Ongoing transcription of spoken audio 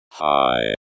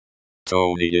Hi.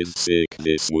 Tony is sick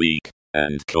this week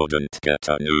and couldn't get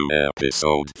a new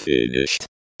episode finished.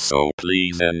 So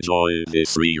please enjoy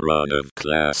this rerun of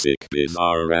Classic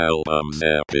Bizarre Albums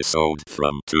episode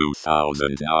from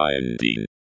 2019.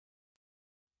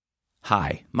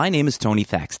 Hi, my name is Tony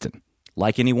Thaxton.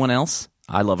 Like anyone else,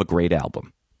 I love a great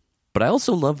album. But I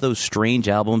also love those strange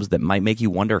albums that might make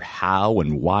you wonder how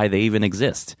and why they even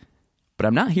exist. But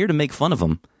I'm not here to make fun of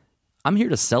them. I'm here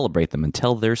to celebrate them and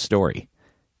tell their story.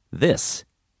 This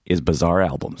is Bizarre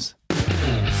Albums.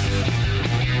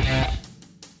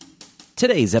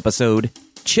 Today's episode,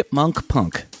 Chipmunk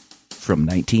Punk, from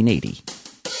 1980.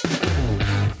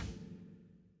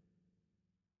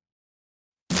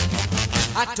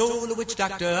 I told the witch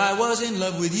doctor I was in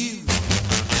love with you.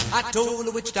 I told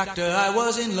the witch doctor I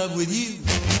was in love with you.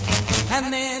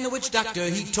 And then the witch doctor,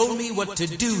 he told me what to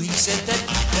do. He said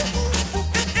that...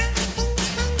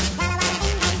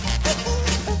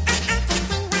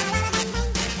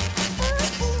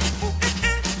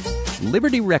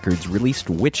 Liberty Records released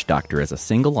Witch Doctor as a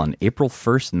single on April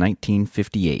 1st,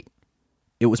 1958.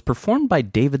 It was performed by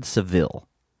David Seville.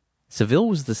 Seville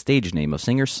was the stage name of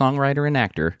singer, songwriter, and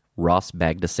actor Ross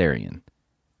Bagdasarian.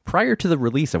 Prior to the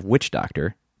release of Witch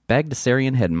Doctor,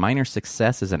 Bagdasarian had minor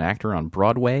success as an actor on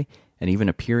Broadway and even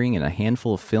appearing in a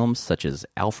handful of films such as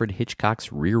Alfred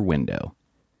Hitchcock's Rear Window.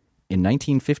 In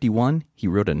 1951, he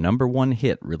wrote a #1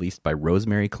 hit released by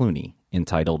Rosemary Clooney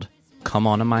entitled Come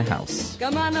On to My House.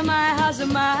 Come on to my house,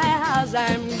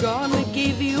 I'm gonna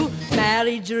give you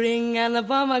marriage ring and the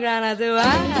pomegranate too.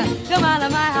 Come on to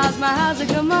my house,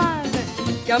 come on.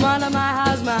 Come on to my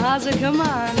house, come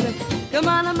on. Come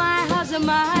on to my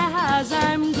house,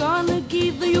 I'm gonna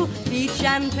give you peach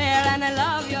and pear and I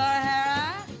love your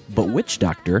hair. But Witch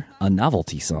Doctor, a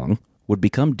novelty song, would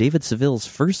become David Seville's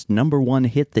first #1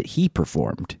 hit that he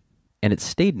performed. And it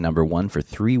stayed #1 for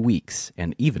 3 weeks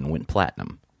and even went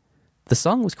platinum. The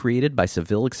song was created by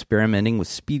Seville experimenting with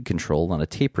speed control on a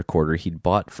tape recorder he'd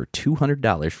bought for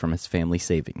 $200 from his family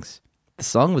savings. The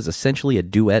song was essentially a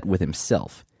duet with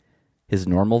himself, his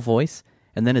normal voice,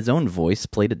 and then his own voice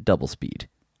played at double speed.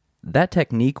 That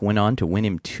technique went on to win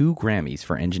him 2 Grammys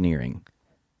for engineering.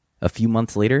 A few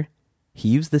months later, he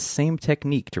used this same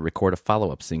technique to record a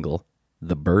follow-up single,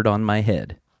 The Bird on My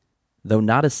Head. Though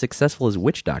not as successful as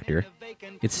Witch Doctor,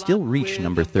 it still reached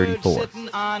number 34.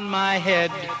 On my head.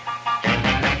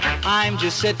 I'm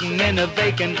just sitting in a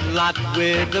vacant lot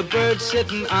with a bird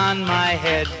sitting on my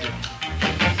head.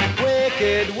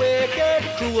 Wicked, wicked,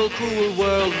 cruel, cruel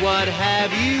world, what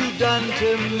have you done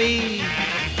to me?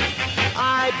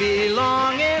 I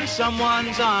belong in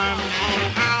someone's arms,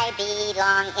 and I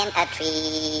belong in a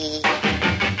tree.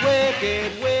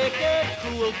 Wicked, wicked,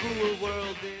 cruel, cruel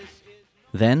world, this is...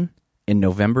 Then, in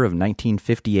November of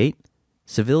 1958,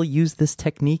 Seville used this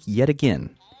technique yet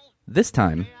again. This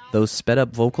time, those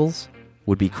sped-up vocals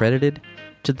would be credited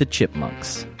to the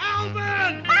Chipmunks.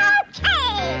 Alvin!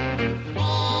 Okay!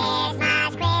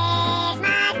 Christmas, Christmas time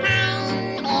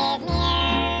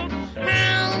is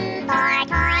near. Time for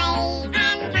toys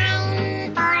and time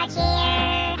for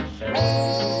cheer.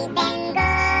 We've been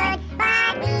good,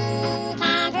 but we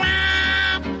can't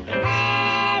last. Hurry,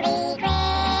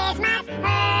 Christmas,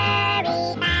 hurry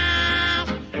fast.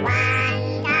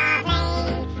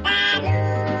 One's a plane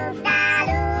that moves the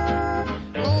loop.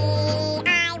 Me,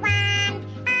 I want a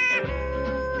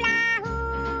hula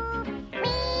hoop. We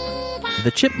can...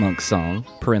 The Chipmunk song,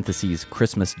 parentheses,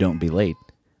 Christmas Don't Be Late,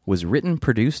 was written,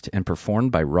 produced, and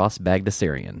performed by Ross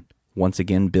Bagdasarian, once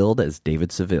again billed as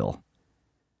David Seville.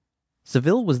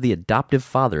 Seville was the adoptive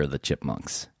father of the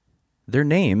Chipmunks. Their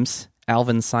names,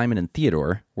 Alvin, Simon, and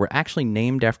Theodore, were actually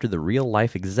named after the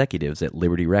real-life executives at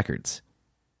Liberty Records.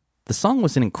 The song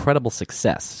was an incredible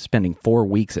success, spending 4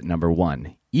 weeks at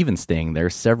 #1, even staying there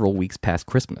several weeks past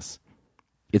Christmas.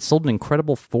 It sold an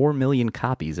incredible 4 million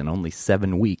copies in only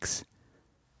 7 weeks.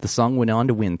 The song went on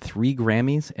to win 3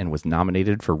 Grammys and was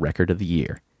nominated for Record of the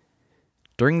Year.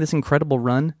 During this incredible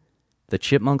run, the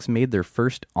Chipmunks made their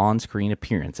first on-screen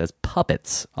appearance as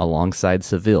puppets alongside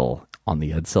Seville on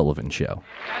The Ed Sullivan Show.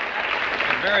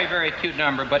 A very, very cute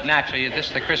number, but naturally, this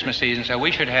is the Christmas season, so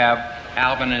we should have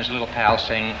Alvin and his little pal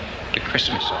sing the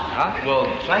Christmas song, huh? Well,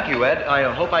 thank you, Ed.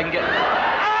 I hope I can get...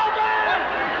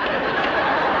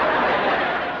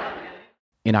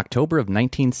 In October of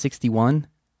 1961,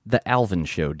 The Alvin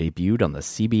Show debuted on the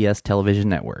CBS television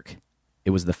network. It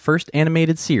was the first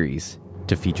animated series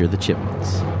to feature the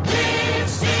Chipmunks.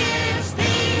 This is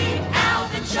the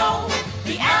Alvin Show,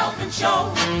 the Alvin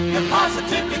Show. You're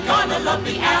positively gonna love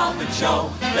the Alvin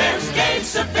Show. There's Dave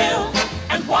Seville,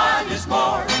 and what is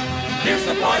more, here's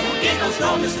the boy who giggles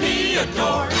known as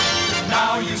Theodore.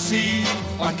 now you see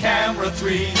on camera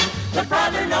 3 the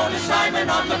brother known as Simon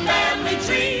on the family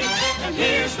tree. And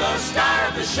here's the star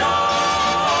of the show,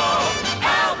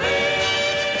 Alvin.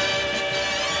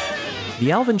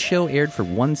 The Alvin Show aired for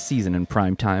one season in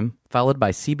primetime, followed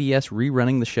by CBS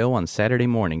rerunning the show on Saturday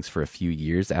mornings for a few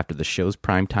years after the show's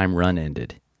primetime run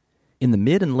ended. In the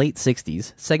mid and late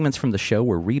 60s, segments from the show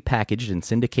were repackaged in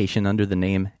syndication under the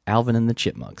name Alvin and the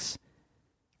Chipmunks.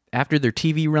 After their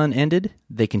TV run ended,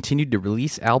 they continued to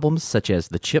release albums such as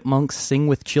The Chipmunks Sing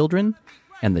with Children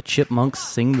and The Chipmunks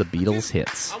Sing the Beatles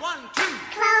Hits.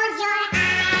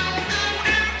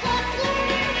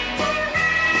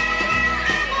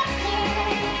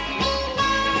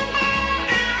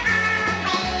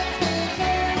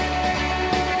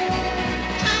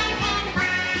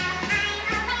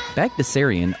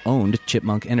 Bagdasarian owned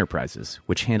Chipmunk Enterprises,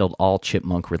 which handled all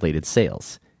Chipmunk-related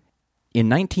sales. In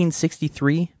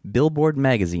 1963, Billboard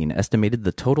magazine estimated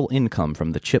the total income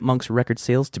from the Chipmunks record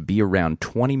sales to be around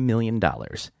 $20 million,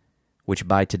 which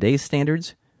by today's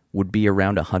standards would be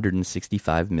around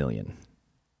 $165 million.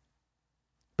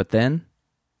 But then,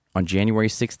 on January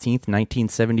 16,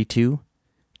 1972,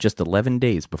 just 11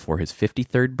 days before his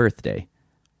 53rd birthday,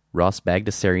 Ross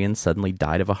Bagdasarian suddenly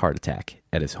died of a heart attack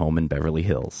at his home in Beverly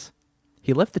Hills.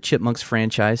 He left the Chipmunks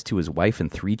franchise to his wife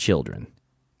and 3 children,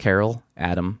 Carol,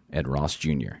 Adam, and Ross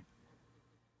Jr.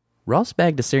 Ross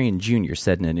Bagdasarian Jr.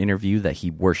 said in an interview that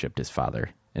he worshipped his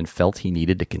father and felt he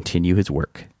needed to continue his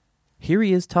work. Here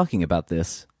he is talking about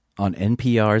this on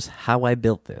NPR's How I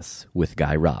Built This with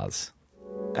Guy Raz.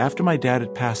 After my dad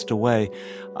had passed away,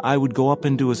 I would go up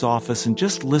into his office and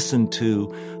just listen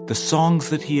to the songs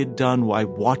that he had done. I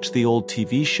watched the old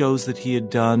TV shows that he had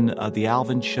done, the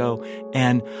Alvin Show,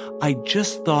 and I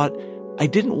just thought I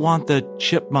didn't want the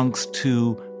Chipmunks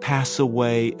to pass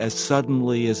away as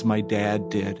suddenly as my dad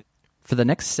did. For the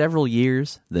next several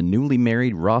years, the newly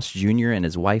married Ross Jr. and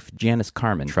his wife Janice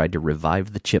Carmen tried to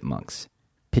revive the Chipmunks,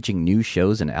 pitching new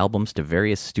shows and albums to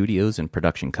various studios and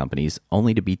production companies,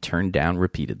 only to be turned down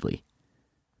repeatedly.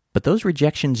 But those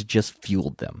rejections just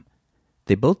fueled them.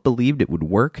 They both believed it would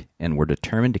work and were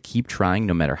determined to keep trying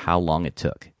no matter how long it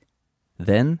took.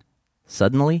 Then,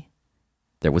 suddenly,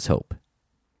 there was hope.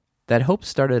 That hope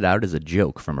started out as a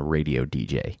joke from a radio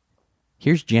DJ.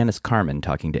 Here's Janice Carmen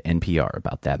talking to NPR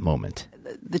about that moment.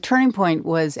 The turning point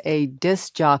was a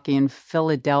disc jockey in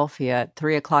Philadelphia at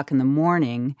 3 o'clock in the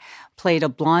morning, played a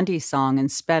Blondie song and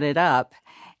sped it up,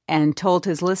 and told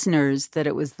his listeners that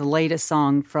it was the latest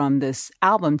song from this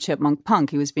album, Chipmunk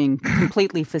Punk. He was being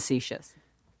completely facetious.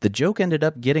 The joke ended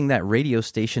up getting that radio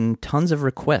station tons of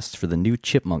requests for the new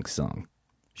Chipmunk song.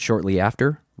 Shortly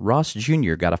after, Ross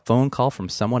Jr. got a phone call from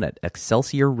someone at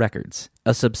Excelsior Records,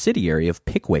 a subsidiary of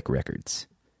Pickwick Records.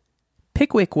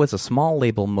 Pickwick was a small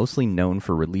label mostly known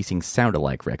for releasing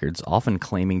sound-alike records, often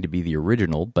claiming to be the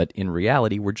original, but in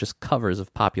reality were just covers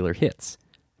of popular hits.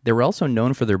 They were also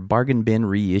known for their bargain bin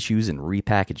reissues and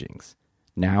repackagings.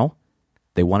 Now,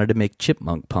 they wanted to make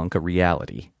Chipmunk Punk a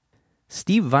reality.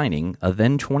 Steve Vining, a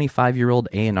then 25-year-old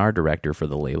A&R director for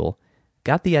the label,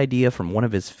 got the idea from one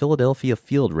of his Philadelphia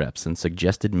field reps and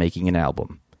suggested making an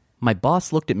album. "My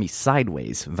boss looked at me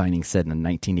sideways," Vining said in a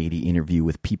 1980 interview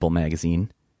with People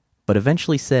magazine, but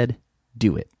eventually said,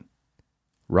 "Do it."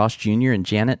 Ross Jr. and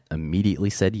Janet immediately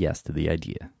said yes to the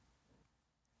idea.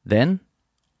 Then,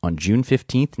 on June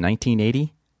 15th,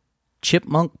 1980,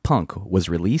 Chipmunk Punk was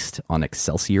released on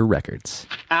Excelsior Records.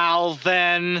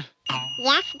 Alvin!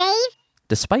 Yes, Dave?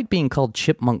 Despite being called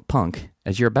Chipmunk Punk,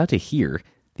 as you're about to hear,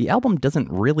 the album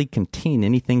doesn't really contain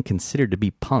anything considered to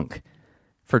be punk.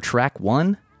 For track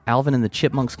 1, Alvin and the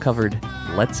Chipmunks covered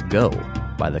Let's Go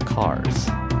by The Cars.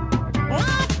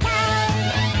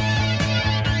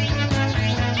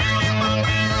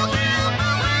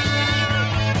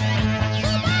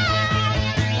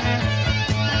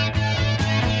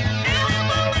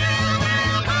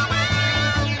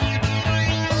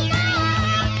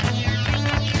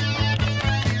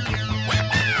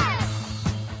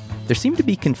 There seem to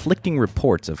be conflicting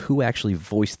reports of who actually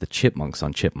voiced the Chipmunks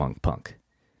on Chipmunk Punk.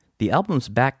 The album's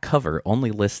back cover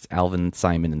only lists Alvin,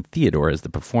 Simon, and Theodore as the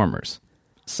performers.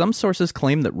 Some sources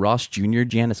claim that Ross Jr.,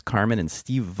 Janice Carmen, and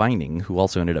Steve Vining, who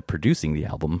also ended up producing the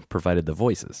album, provided the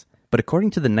voices. But according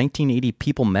to the 1980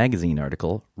 People magazine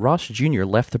article, Ross Jr.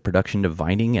 left the production to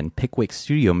Vining and Pickwick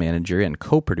studio manager and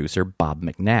co-producer Bob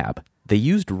McNabb. They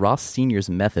used Ross Sr.'s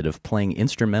method of playing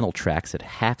instrumental tracks at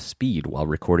half speed while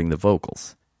recording the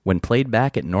vocals. When played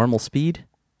back at normal speed,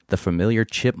 the familiar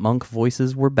chipmunk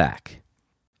voices were back.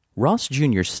 Ross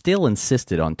Jr. still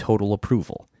insisted on total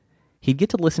approval. He'd get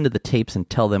to listen to the tapes and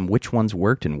tell them which ones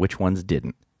worked and which ones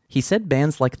didn't. He said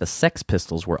bands like the Sex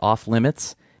Pistols were off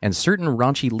limits, and certain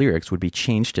raunchy lyrics would be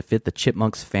changed to fit the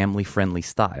Chipmunks' family-friendly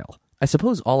style. I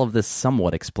suppose all of this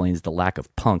somewhat explains the lack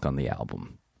of punk on the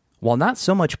album. While not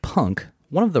so much punk,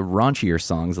 one of the raunchier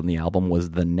songs on the album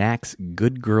was The Knack's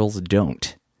Good Girls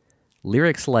Don't.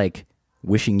 Lyrics like,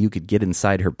 wishing you could get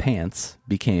inside her pants,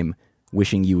 became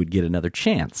wishing you would get another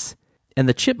chance. And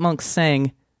the Chipmunks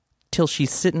sang, till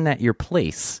she's sitting at your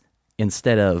place,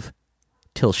 instead of,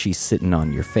 till she's sitting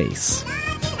on your face.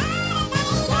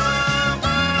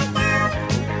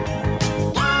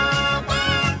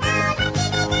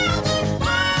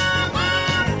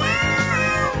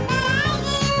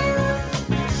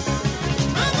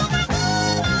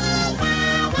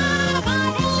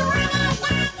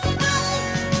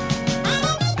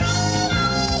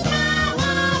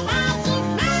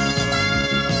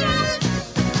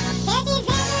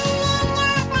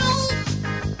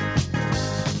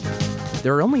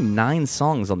 There are only 9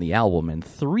 songs on the album, and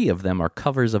 3 of them are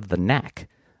covers of The Knack,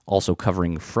 also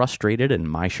covering Frustrated and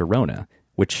My Sharona,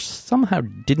 which somehow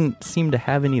didn't seem to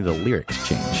have any of the lyrics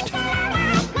changed.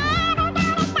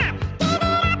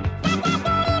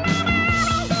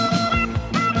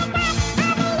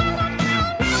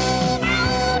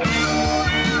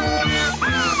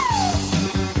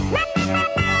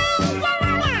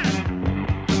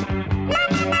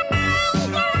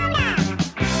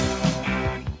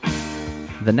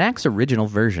 The Knack's original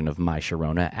version of My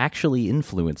Sharona actually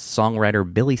influenced songwriter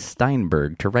Billy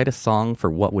Steinberg to write a song for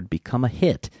what would become a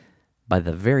hit by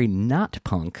the very not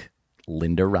punk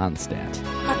Linda Ronstadt.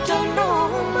 I don't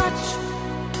know much,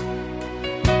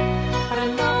 but I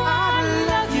know I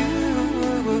love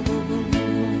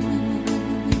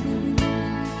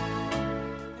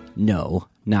you. No,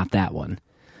 not that one.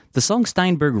 The song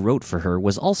Steinberg wrote for her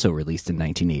was also released in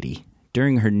 1980,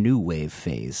 during her new wave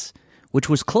phase, which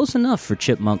was close enough for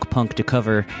Chipmunk Punk to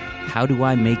cover How Do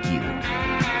I Make You?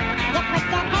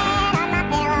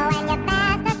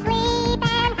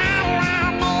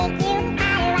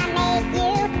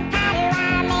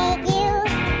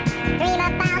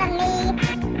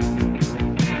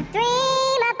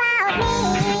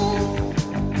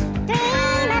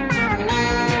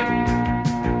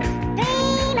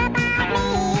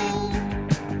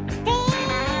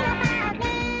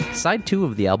 Side 2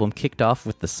 of the album kicked off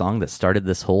with the song that started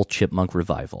this whole Chipmunk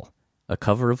revival, a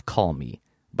cover of Call Me,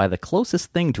 by the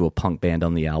closest thing to a punk band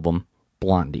on the album,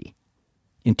 Blondie.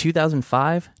 In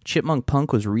 2005, Chipmunk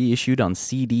Punk was reissued on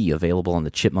CD available on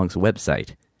the Chipmunks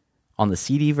website. On the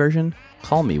CD version,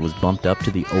 Call Me was bumped up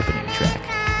to the opening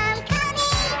track.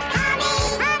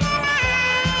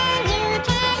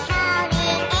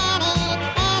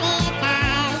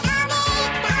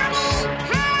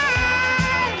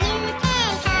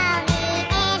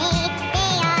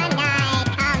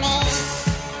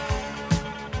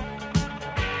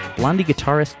 Blondie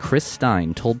guitarist Chris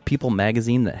Stein told People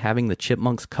magazine that having the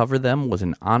Chipmunks cover them was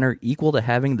an honor equal to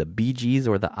having the Bee Gees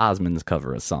or the Osmonds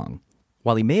cover a song.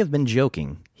 While he may have been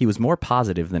joking, he was more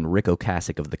positive than Rick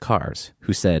Ocasek of the Cars,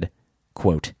 who said,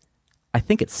 quote, I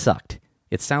think it sucked.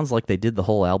 It sounds like they did the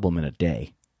whole album in a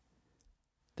day.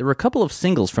 There were a couple of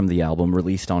singles from the album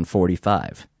released on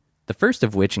 45, the first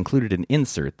of which included an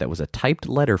insert that was a typed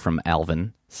letter from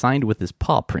Alvin, signed with his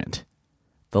paw print.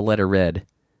 The letter read,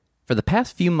 For the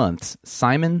past few months,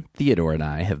 Simon, Theodore, and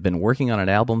I have been working on an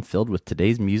album filled with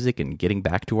today's music and getting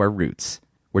back to our roots.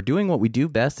 We're doing what we do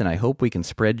best, and I hope we can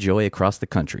spread joy across the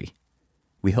country.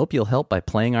 We hope you'll help by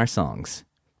playing our songs.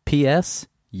 P.S.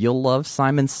 You'll love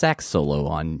Simon's sax solo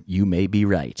on You May Be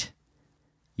Right.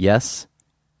 Yes,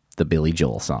 the Billy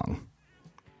Joel song.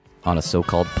 On a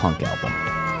so-called punk album.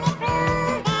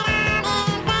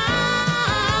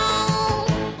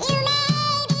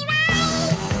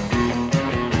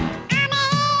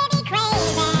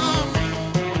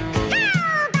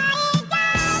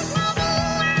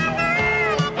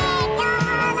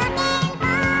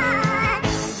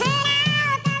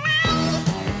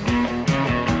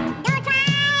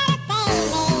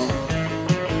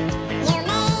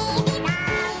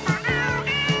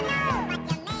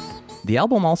 The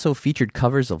album also featured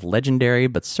covers of legendary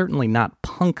but certainly not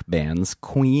punk bands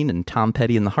Queen and Tom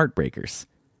Petty and the Heartbreakers.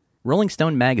 Rolling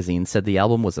Stone magazine said the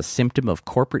album was a symptom of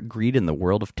corporate greed in the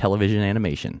world of television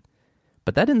animation.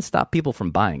 But that didn't stop people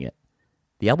from buying it.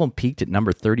 The album peaked at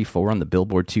number 34 on the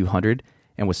Billboard 200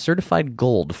 and was certified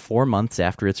gold 4 months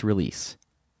after its release.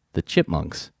 The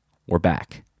Chipmunks were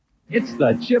back. It's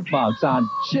the Chipmunks on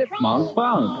Chipmunk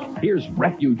Punk. Here's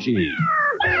Refugee.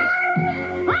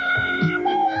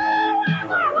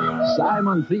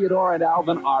 Simon, Theodore, and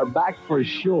Alvin are back for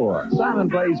sure. Simon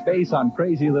plays bass on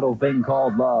Crazy Little Thing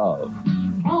Called Love.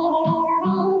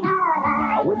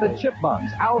 now with the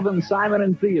Chipmunks, Alvin, Simon,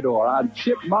 and Theodore on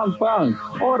Chipmunk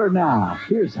Punk. Order now.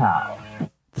 Here's how.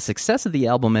 The success of the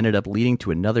album ended up leading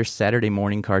to another Saturday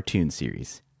morning cartoon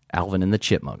series, Alvin and the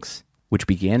Chipmunks, which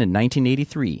began in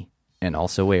 1983 and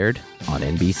also aired on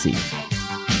NBC.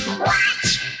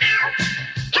 Watch out,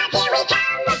 'cause here we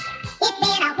come. It's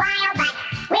been a while, but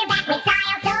we're back with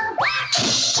style, so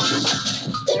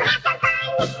to have some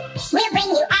fun, we'll bring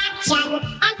you action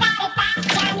and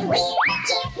satisfaction. We're the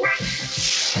Chipmunks.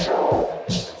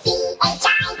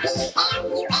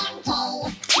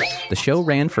 CHIPMUNK. The show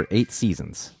ran for 8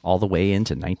 seasons, all the way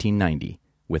into 1990,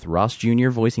 with Ross Jr.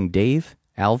 voicing Dave,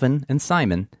 Alvin, and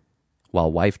Simon,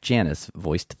 while wife Janice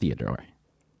voiced Theodore.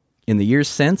 In the years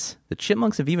since, the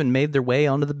Chipmunks have even made their way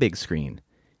onto the big screen.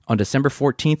 On December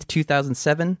 14th,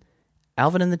 2007,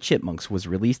 Alvin and the Chipmunks was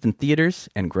released in theaters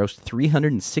and grossed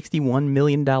 $361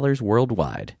 million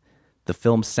worldwide. The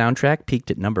film's soundtrack peaked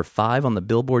at number 5 on the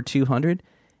Billboard 200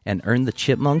 and earned the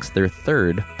Chipmunks their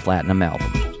 3rd platinum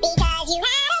album. Because you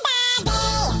had a bad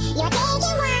day, you're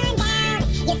taking one down.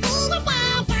 You sing a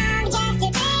sad song just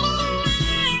to turn it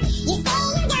around. You say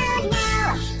you don't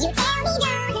know, you tell me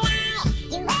don't lie.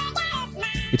 You work out a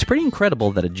smile. It's pretty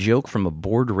incredible that a joke from a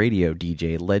bored radio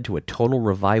DJ led to a total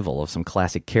revival of some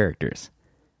classic characters.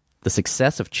 The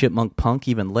success of Chipmunk Punk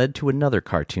even led to another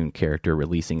cartoon character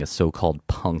releasing a so-called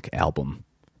punk album.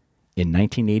 In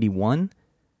 1981,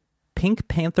 Pink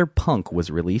Panther Punk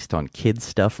was released on Kid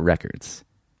Stuff Records.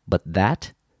 But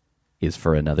that is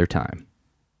for another time.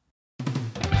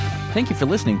 Thank you for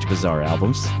listening to Bizarre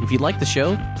Albums. If you like the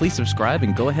show, please subscribe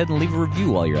and go ahead and leave a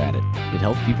review while you're at it. It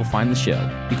helps people find the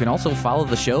show. You can also follow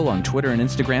the show on Twitter and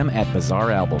Instagram at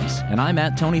Bizarre Albums. And I'm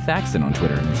at Tony Thaxton on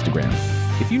Twitter and Instagram.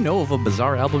 If you know of a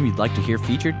bizarre album you'd like to hear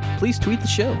featured, please tweet the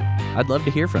show. I'd love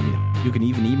to hear from you. You can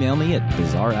even email me at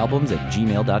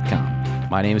bizarrealbums@gmail.com.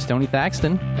 My name is Tony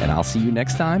Thaxton, and I'll see you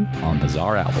next time on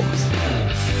Bizarre Albums.